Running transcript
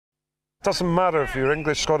Doesn't matter if you're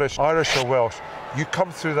English, Scottish, Irish or Welsh, you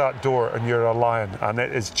come through that door and you're a Lion, and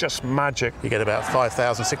it is just magic. You get about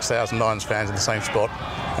 5,000, 6,000 Lions fans in the same spot,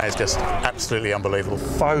 and it's just absolutely unbelievable.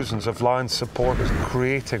 Thousands of Lions supporters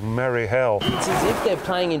creating merry hell. It's as if they're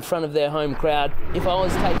playing in front of their home crowd. If I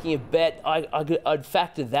was taking a bet, I'd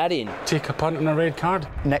factor that in. Take a punt and a red card.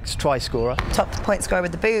 Next try scorer. Top point scorer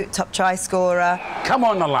with the boot, top try scorer. Come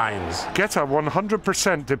on, the Lions. Get a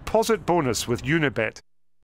 100% deposit bonus with Unibet.